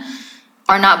within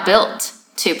are not built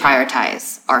to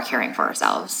prioritize our caring for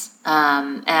ourselves.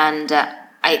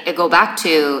 I go back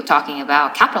to talking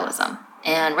about capitalism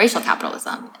and racial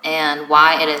capitalism and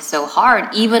why it is so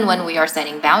hard, even when we are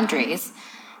setting boundaries,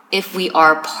 if we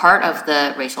are part of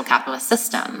the racial capitalist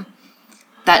system,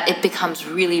 that it becomes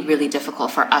really, really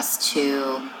difficult for us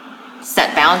to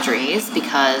set boundaries,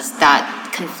 because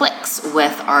that conflicts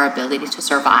with our ability to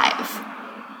survive,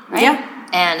 right? Yeah.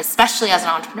 And especially as an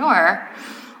entrepreneur,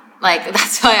 like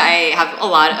that's why I have a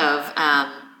lot of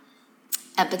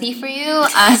empathy for you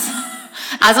as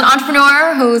an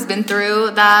entrepreneur who's been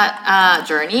through that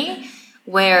journey,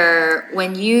 where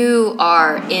when you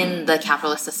are in the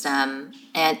capitalist system,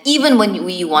 and even when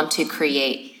you want to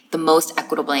create the most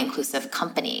equitably inclusive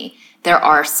company, there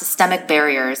are systemic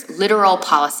barriers, literal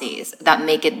policies that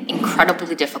make it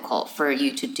incredibly difficult for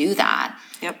you to do that.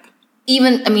 Yep.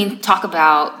 Even, talk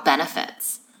about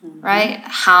benefits, right?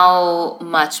 How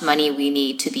much money we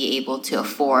need to be able to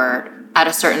afford at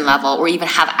a certain level, or even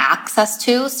have access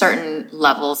to certain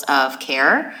levels of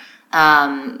care,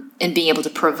 and being able to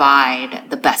provide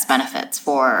the best benefits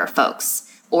for folks.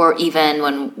 Or even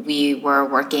when we were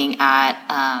working at,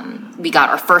 we got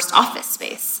our first office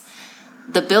space.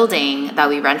 The building that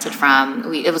we rented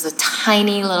from, it was a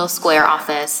tiny little square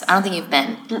office. I don't think you've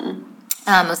been.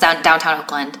 It was downtown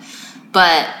Oakland.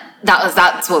 But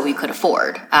that's what we could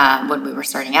afford when we were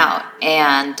starting out.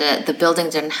 And the building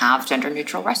didn't have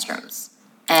gender-neutral restrooms.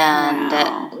 And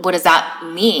what does that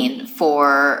mean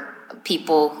for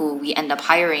people who we end up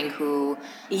hiring who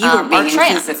are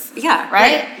trans, inclusive.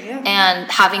 Right? Yeah.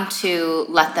 And having to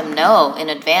let them know in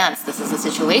advance this is the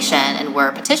situation, and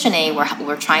we're petitioning,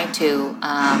 we're trying to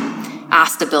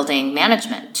ask the building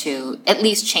management to at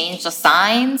least change the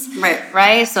signs,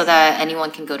 right, so that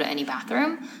anyone can go to any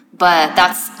bathroom. But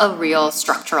that's a real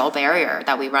structural barrier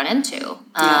that we run into,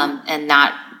 and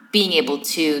not being able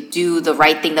to do the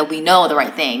right thing that we know the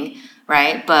right thing,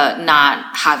 right, but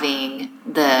not having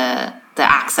the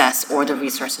access or the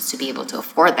resources to be able to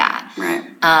afford that. Right.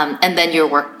 And then your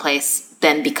workplace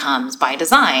then becomes, by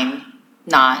design,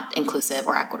 not inclusive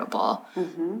or equitable.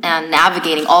 And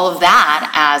navigating all of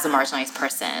that as a marginalized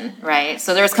person, right?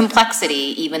 So there's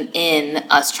complexity even in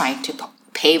us trying to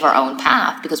pave our own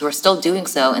path, because we're still doing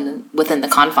so within the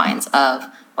confines of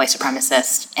white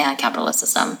supremacist and capitalist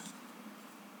system.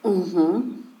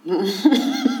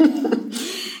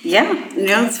 Yeah,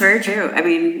 no, it's very true.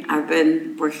 I've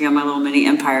been working on my little mini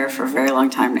empire for a very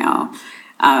long time now.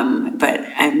 But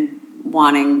I'm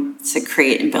wanting to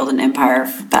create and build an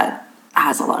empire that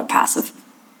has a lot of passive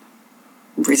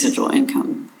residual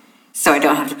income, so I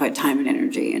don't have to put time and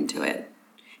energy into it.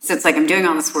 So it's like I'm doing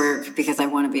all this work because I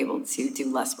want to be able to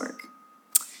do less work.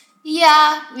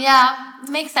 Yeah,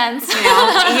 makes sense.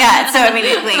 Yeah, so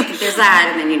there's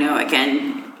that, and then,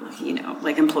 again,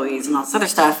 like employees and all this other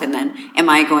stuff. And then am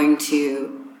I going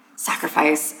to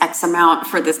sacrifice X amount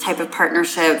for this type of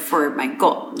partnership for my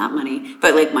goal? Not money,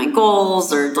 but like my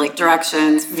goals or like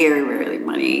directions, very rarely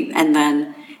money. And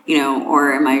then,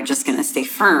 or am I just going to stay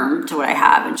firm to what I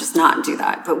have and just not do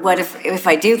that? But what if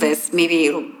I do this, maybe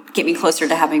it'll get me closer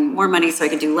to having more money so I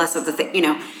can do less of the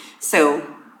thing, So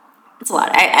it's a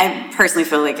lot. I personally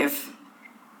feel like if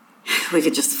we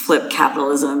could just flip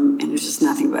capitalism and there's just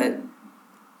nothing but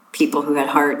people who had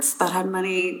hearts that had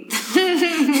money,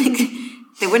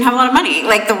 they wouldn't have a lot of money.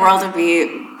 Like, the world would be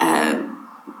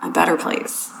a better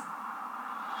place.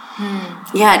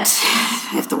 Yet,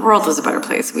 if the world was a better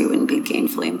place, we wouldn't be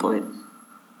gainfully employed.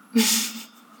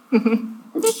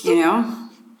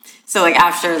 So, like,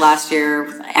 after last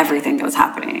year, everything that was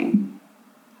happening,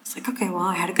 it's like, okay, well,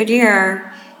 I had a good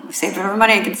year. I saved whatever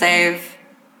money I could save.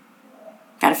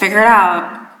 Got to figure it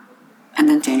out. And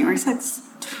then January 6th.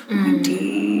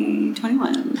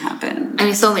 2021 happened.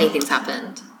 So many things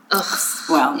happened. Ugh.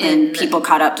 Well, then people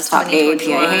caught up to stop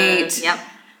AAPI hate. Yep.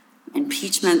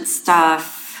 Impeachment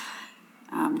stuff.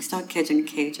 We still have kids in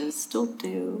cages. Still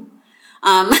do.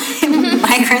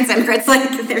 Migrants, immigrants.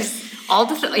 Like, there's all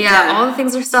the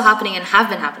things are still happening and have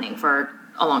been happening for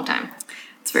a long time.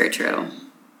 It's very true.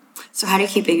 So how do you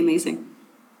keep being amazing?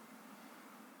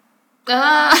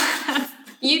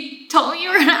 You told me you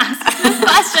were going to ask this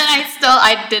question.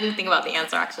 I didn't think about the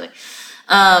answer, actually.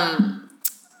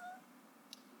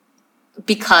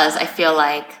 Because I feel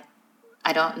like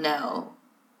I don't know.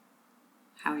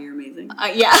 How you're amazing?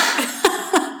 Yeah.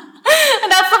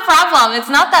 That's the problem. It's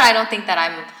not that I don't think that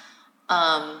I'm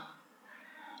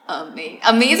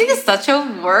amazing is such a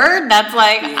word that's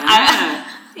like, I'm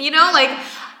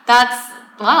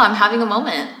having a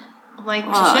moment. Like,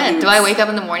 shit, do I wake up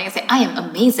in the morning and say, I am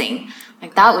amazing?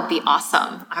 Like, that would be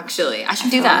awesome, actually. I should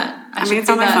do that. It's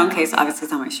on my phone case. Obviously,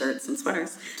 it's on my shirts and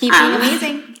sweaters. Keep being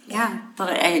amazing. Yeah,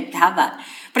 but I have that.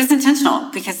 But it's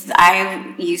intentional, because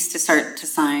I used to start to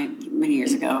sign many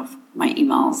years ago. My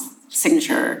email's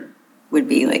signature would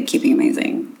be like, keeping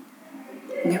amazing.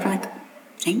 And they were like,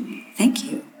 thank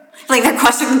you. Like, their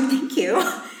question, thank you.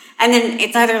 And then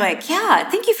it's either like, yeah,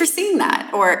 thank you for seeing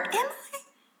that. Or, am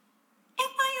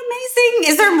I amazing?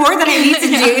 Is there more that I need to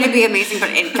do to be amazing?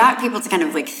 But it got people to kind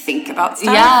of like think about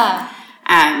stuff. Yeah.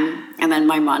 And then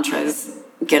my mantra is,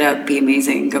 get up, be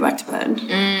amazing, go back to bed.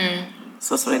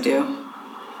 So that's what I do.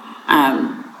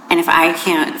 And if I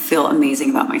can't feel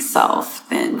amazing about myself,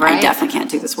 then I definitely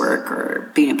can't do this work or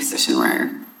be in a position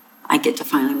where I get to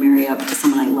finally marry up to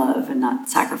someone I love and not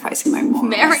sacrificing my morals.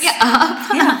 Marry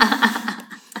up. Yeah.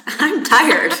 I'm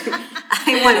tired.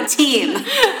 I want a team.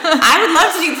 I would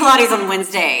love to do Pilates on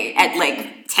Wednesday at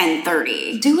like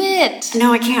 10:30. Do it.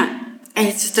 No, I can't. And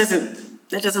it just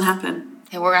that doesn't happen.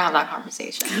 Okay, we're gonna have that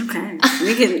conversation. Okay.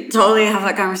 We can totally have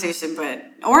that conversation,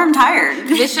 or I'm tired.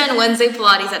 Mission Wednesday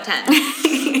Pilates at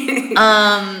 10.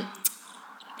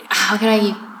 How can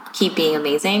I keep being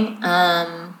amazing?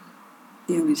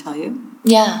 You want me to tell you?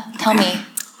 Yeah, tell me.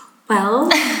 Well,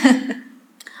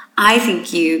 I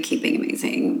think you keep being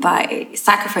amazing by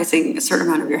sacrificing a certain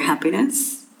amount of your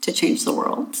happiness to change the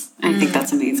world. I think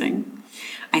that's amazing.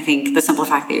 I think the simple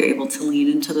fact that you're able to lean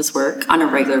into this work on a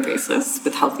regular basis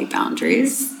with healthy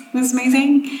boundaries is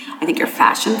amazing. I think your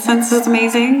fashion sense is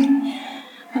amazing.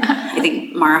 I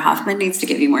think Mara Hoffman needs to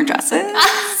give you more dresses,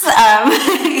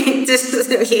 just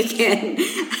so you can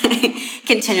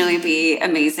continually be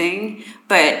amazing.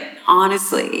 But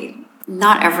honestly,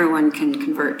 not everyone can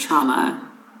convert trauma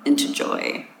into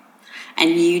joy.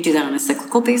 And you do that on a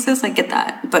cyclical basis, I get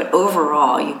that. But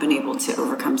overall, you've been able to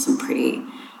overcome some pretty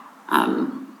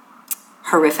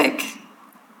horrific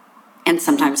and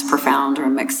sometimes profound, or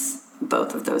mix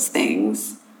both of those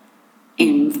things,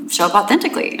 and show up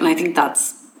authentically. And I think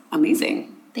that's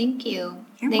amazing. Thank you.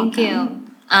 You're Thank welcome.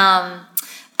 you.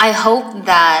 I hope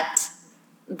that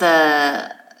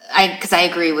because I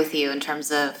agree with you in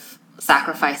terms of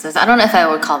sacrifices. I don't know if I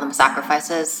would call them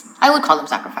sacrifices. I would call them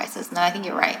sacrifices. No, I think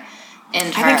you're right. I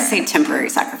like to say temporary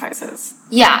sacrifices.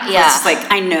 Yeah. It's just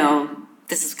like, I know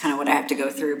this is kind of what I have to go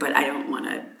through, but I don't want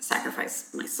to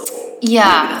sacrifice my soul.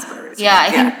 Yeah. Maybe that's what I would say.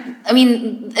 Yeah, I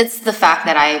mean, it's the fact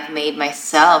that I've made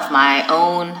myself my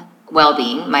own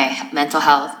well-being, my mental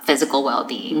health, physical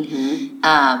well-being,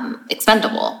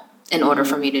 expendable in order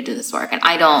for me to do this work. And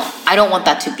I don't want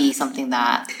that to be something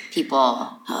that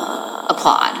people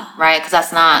applaud, right? Because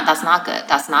that's not good.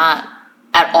 That's not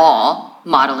at all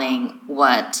modeling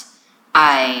what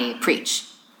I preach.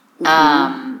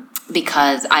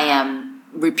 Because I am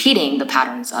repeating the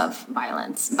patterns of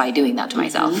violence by doing that to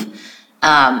myself.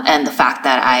 And the fact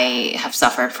that I have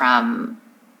suffered from,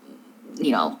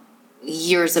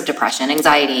 years of depression,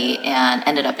 anxiety, and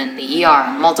ended up in the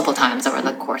ER multiple times over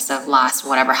the course of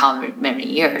however many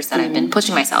years that I've been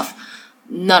pushing myself.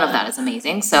 None of that is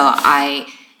amazing. So I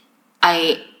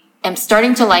am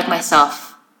starting to like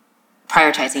myself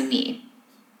prioritizing me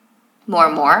more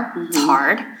and more. It's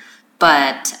hard,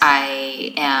 but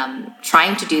I am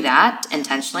trying to do that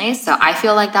intentionally. So I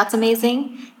feel like that's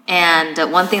amazing. And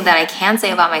one thing that I can say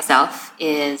about myself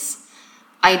is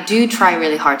I do try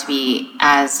really hard to be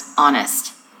as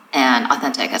honest and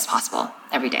authentic as possible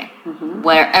every day,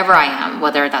 wherever I am,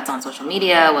 whether that's on social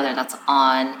media, whether that's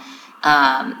on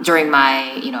during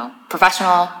my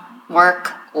professional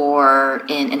work or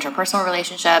in interpersonal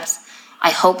relationships.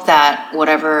 I hope that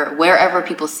wherever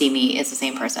people see me is the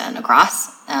same person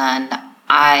across, and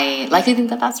I like to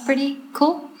think that that's pretty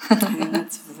cool.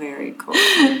 That's very cool.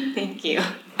 Thank you.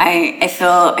 I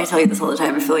tell you this all the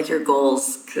time, I feel like your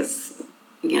goals, because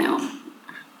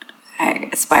I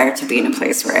aspire to be in a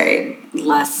place where I'm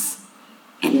less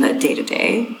in the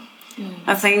day-to-day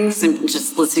of things. And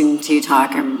just listening to you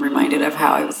talk, I'm reminded of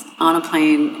how I was on a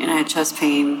plane and I had chest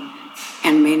pain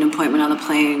and made an appointment on the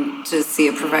plane to see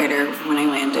a provider when I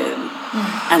landed.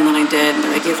 And then I did.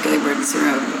 They're like, you have to go to the emergency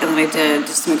room. And then I did,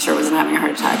 just to make sure I wasn't having a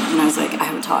heart attack. And I was like, I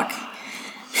have a talk.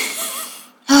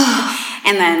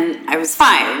 And then I was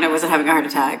fine. I wasn't having a heart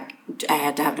attack. I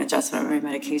had to have an adjustment of my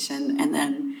medication. And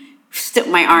then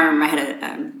my arm, I had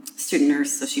a student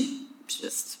nurse, so she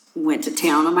just went to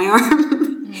town on my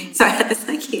arm. So I had this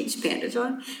huge bandage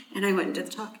on, and I went and did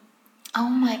the talk. Oh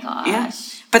my gosh. Yeah.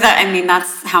 But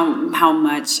that's how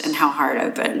much and how hard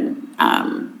I've been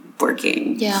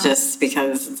working. Yeah. Just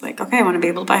because it's like, okay, I want to be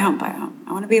able to buy a home.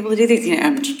 I want to be able to do these.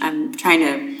 I'm trying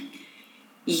to.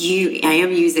 I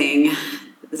am using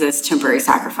this temporary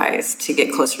sacrifice to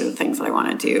get closer to the things that I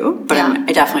want to do. But I'm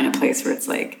definitely in a place where it's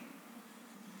like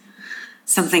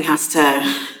something has to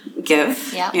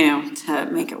give, to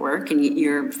make it work, and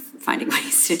you're finding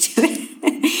ways to do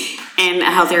it in a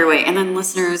healthier way. And then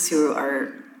listeners who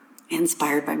are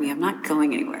inspired by me, I'm not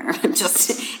going anywhere. I'm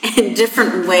just in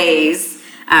different ways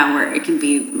where it can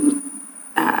be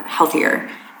healthier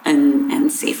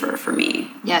and safer for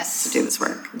me. Yes. To do this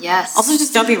work. Yes. Also,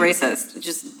 just don't be racist.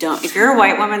 Just don't. If you're a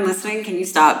white woman listening, can you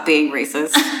stop being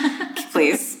racist?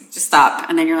 Please, just stop.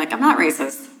 And then you're like, I'm not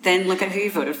racist. Then look at who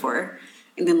you voted for.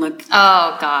 And then look.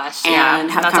 Oh gosh,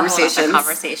 and have that's conversations a whole other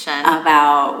conversation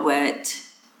about what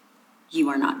you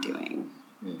are not doing.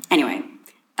 Anyway,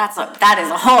 that is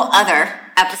a whole other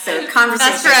episode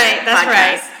conversation. That's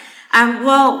right.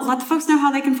 Well, let the folks know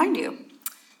how they can find you.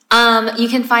 You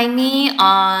can find me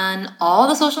on all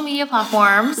the social media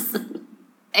platforms.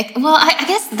 I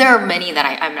guess there are many that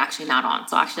I'm actually not on.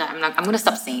 So actually, I'm going to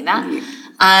stop saying that.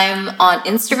 I'm on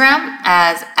Instagram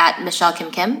as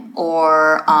 @MichelleKimKim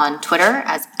or on Twitter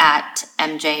as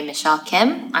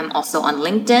 @MJMichelleKim. I'm also on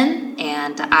LinkedIn,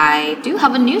 and I do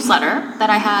have a newsletter that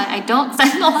I don't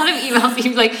send a lot of emails.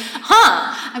 You're like,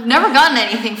 I've never gotten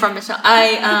anything from Michelle.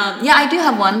 I do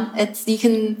have one. You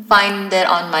can find it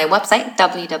on my website,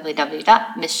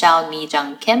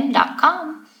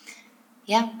 www.michellemijungkim.com.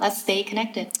 Yeah, let's stay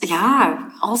connected. Yeah.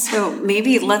 Also,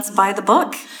 maybe let's buy the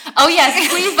book. Oh, yes.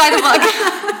 Please buy the book.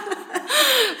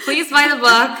 Please buy the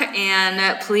book,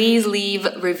 and please leave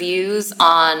reviews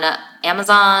on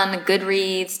Amazon,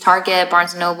 Goodreads, Target,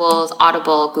 Barnes & Noble,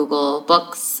 Audible, Google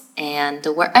Books, and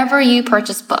wherever you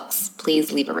purchase books,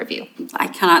 please leave a review. I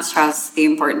cannot stress the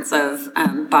importance of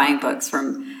buying books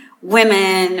from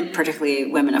women, particularly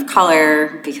women of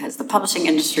color, because the publishing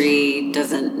industry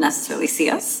doesn't necessarily see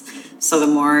us. So the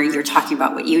more you're talking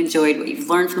about what you enjoyed, what you've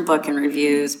learned from the book and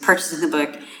reviews, purchasing the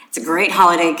book, it's a great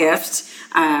holiday gift.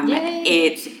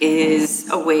 It is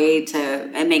a way to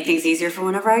make things easier for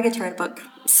whenever I get to write a book.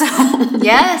 So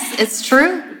yes, it's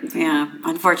true. Yeah,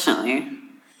 unfortunately.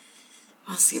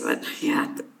 We'll see what,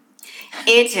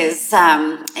 It has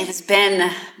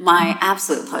been my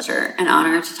absolute pleasure and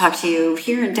honor to talk to you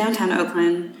here in downtown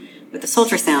Oakland with the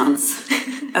sultry sounds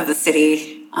of the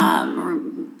city,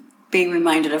 being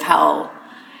reminded of how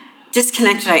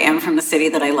disconnected I am from the city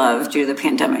that I love due to the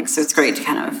pandemic. So it's great to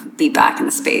kind of be back in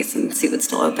the space and see what's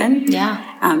still open. Yeah.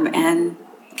 And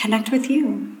connect with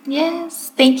you.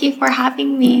 Yes. Thank you for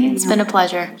having me. It's been a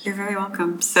pleasure. You're very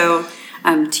welcome. So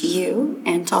to you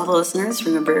and to all the listeners,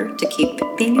 remember to keep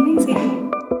being amazing.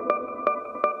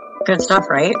 Good stuff,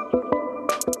 right?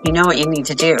 You know what you need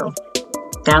to do.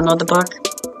 Download the book,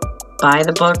 buy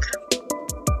the book,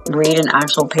 read an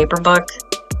actual paper book.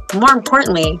 More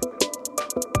importantly,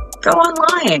 go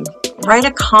online, write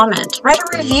a comment, write a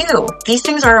review. These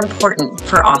things are important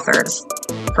for authors,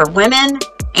 for women,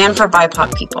 and for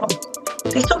BIPOC people.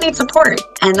 They still need support,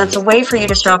 and that's a way for you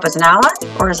to show up as an ally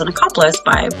or as an accomplice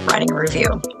by writing a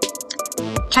review.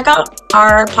 Check out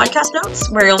our podcast notes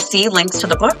where you'll see links to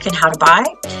the book and how to buy.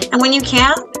 And when you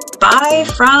can, buy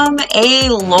from a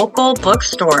local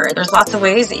bookstore. There's lots of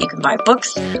ways that you can buy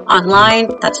books online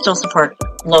that still support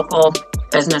local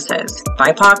businesses.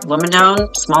 BIPOC,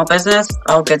 women-owned, small business,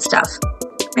 all good stuff.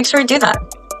 Make sure you do that.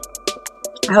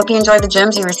 I hope you enjoyed the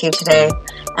gems you received today.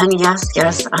 And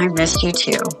yes, I missed you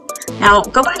too. Now,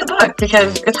 go buy the book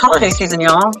because it's holiday season,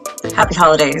 y'all. Happy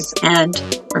holidays. And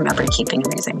remember to keep being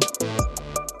amazing.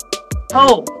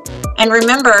 Oh, and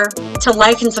remember to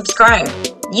like and subscribe.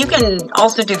 You can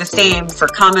also do the same for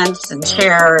comments and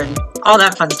share and all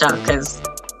that fun stuff because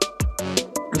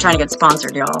I'm trying to get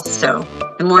sponsored, y'all. So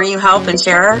the more you help and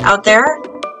share out there,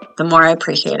 the more I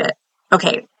appreciate it.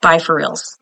 Okay, bye for reals.